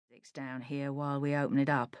electronics down here while we open it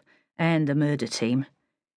up, and the murder team.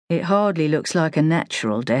 It hardly looks like a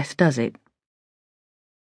natural death, does it?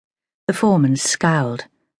 The foreman scowled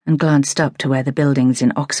and glanced up to where the buildings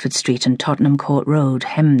in Oxford Street and Tottenham Court Road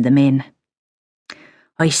hemmed them in.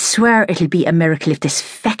 "I swear it'll be a miracle if this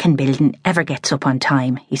feckin' building ever gets up on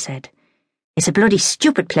time," he said. "It's a bloody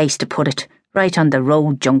stupid place to put it, right on the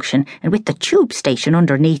road junction and with the tube station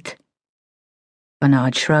underneath."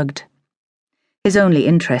 Bernard shrugged. His only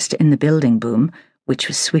interest in the building boom, which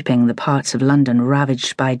was sweeping the parts of London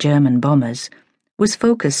ravaged by German bombers, was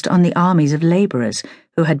focused on the armies of labourers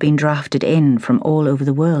who had been drafted in from all over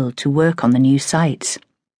the world to work on the new sites.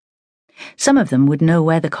 Some of them would know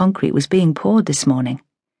where the concrete was being poured this morning,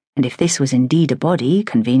 and if this was indeed a body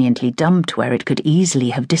conveniently dumped where it could easily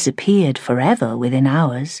have disappeared forever within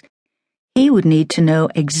hours, he would need to know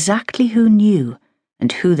exactly who knew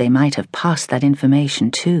and who they might have passed that information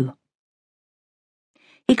to.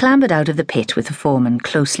 He clambered out of the pit with the foreman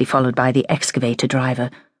closely followed by the excavator driver,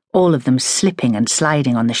 all of them slipping and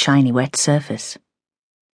sliding on the shiny wet surface.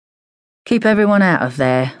 "Keep everyone out of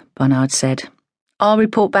there," Bernard said. "I'll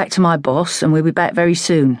report back to my boss and we'll be back very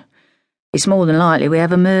soon. It's more than likely we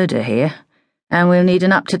have a murder here, and we'll need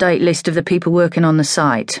an up-to-date list of the people working on the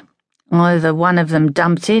site. Either one of them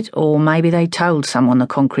dumped it, or maybe they told someone the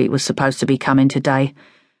concrete was supposed to be coming today.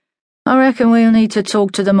 I reckon we'll need to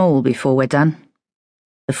talk to them all before we're done."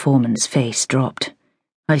 The foreman's face dropped.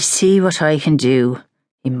 "I'll see what I can do,"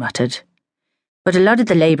 he muttered. "But a lot of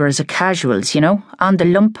the labourers are casuals, on the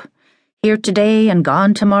lump, here today and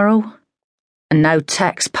gone tomorrow. And no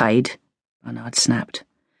tax paid," Bernard snapped.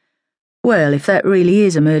 "Well, if that really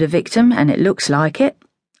is a murder victim, and it looks like it,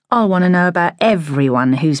 I'll want to know about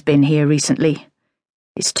everyone who's been here recently.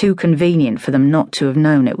 It's too convenient for them not to have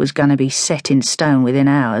known it was going to be set in stone within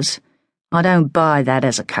hours. I don't buy that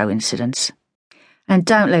as a coincidence. And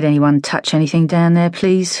don't let anyone touch anything down there,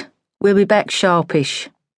 please. We'll be back sharpish."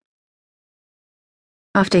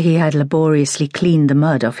 After he had laboriously cleaned the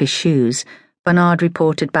mud off his shoes, Bernard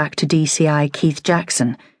reported back to DCI Keith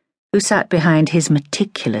Jackson, who sat behind his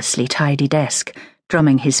meticulously tidy desk,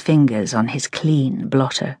 drumming his fingers on his clean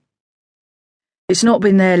blotter. "It's not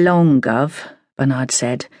been there long, Gov," Bernard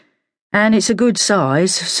said, "and it's a good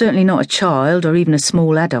size, certainly not a child or even a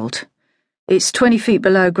small adult. It's 20 feet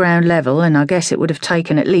below ground level, and I guess it would have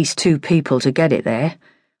taken at least 2 people to get it there.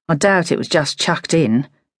 I doubt it was just chucked in.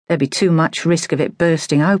 There'd be too much risk of it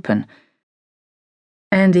bursting open.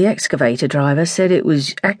 And the excavator driver said it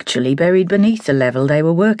was actually buried beneath the level they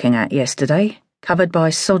were working at yesterday, covered by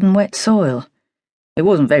sodden wet soil. It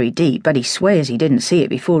wasn't very deep, but he swears he didn't see it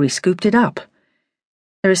before he scooped it up.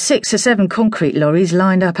 There are 6 or 7 concrete lorries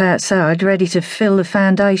lined up outside ready to fill the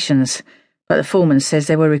foundations, but the foreman says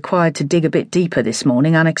they were required to dig a bit deeper this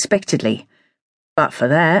morning unexpectedly. But for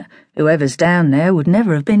that, whoever's down there would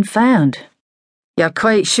never have been found." "You're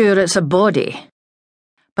quite sure it's a body?"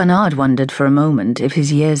 Bernard wondered for a moment if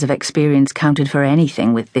his years of experience counted for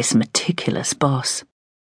anything with this meticulous boss.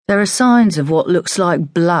 "There are signs of what looks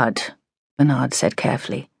like blood," Bernard said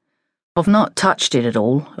carefully. "I've not touched it at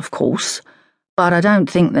all, of course, but I don't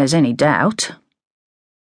think there's any doubt."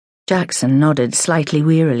 Jackson nodded slightly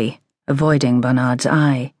wearily, avoiding Bernard's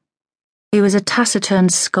eye. He was a taciturn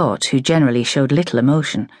Scot who generally showed little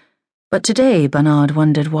emotion, but today Bernard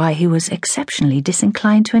wondered why he was exceptionally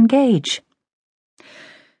disinclined to engage.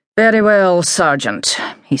 "Very well, Sergeant,"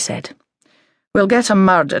 he said. "We'll get a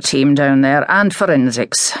murder team down there and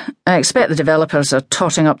forensics. I expect the developers are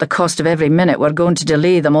totting up the cost of every minute we're going to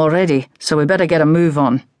delay them already, so we better get a move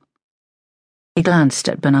on." He glanced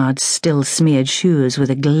at Bernard's still-smeared shoes with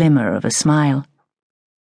a glimmer of a smile.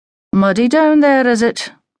 "Muddy down there, is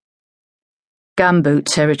it?" "Gumboot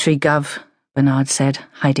territory, Gov," Bernard said,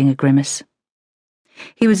 hiding a grimace.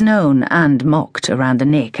 He was known and mocked around the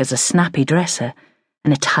Nick as a snappy dresser,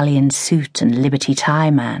 an Italian suit and Liberty tie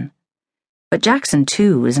man. But Jackson,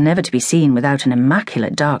 too, was never to be seen without an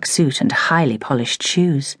immaculate dark suit and highly polished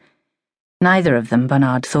shoes. Neither of them,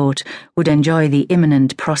 Bernard thought, would enjoy the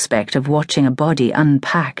imminent prospect of watching a body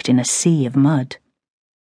unpacked in a sea of mud.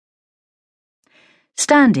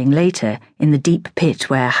 Standing later in the deep pit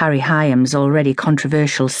where Harry Hyam's already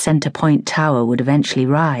controversial Centre Point Tower would eventually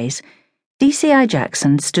rise, DCI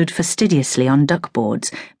Jackson stood fastidiously on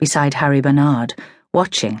duckboards beside Harry Bernard,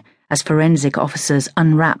 watching as forensic officers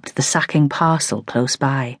unwrapped the sacking parcel close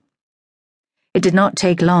by. It did not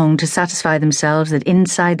take long to satisfy themselves that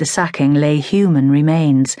inside the sacking lay human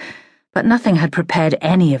remains, but nothing had prepared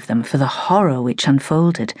any of them for the horror which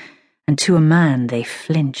unfolded, and to a man they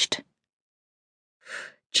flinched.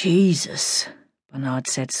 "Jesus," Bernard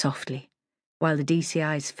said softly, while the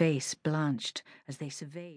DCI's face blanched as they surveyed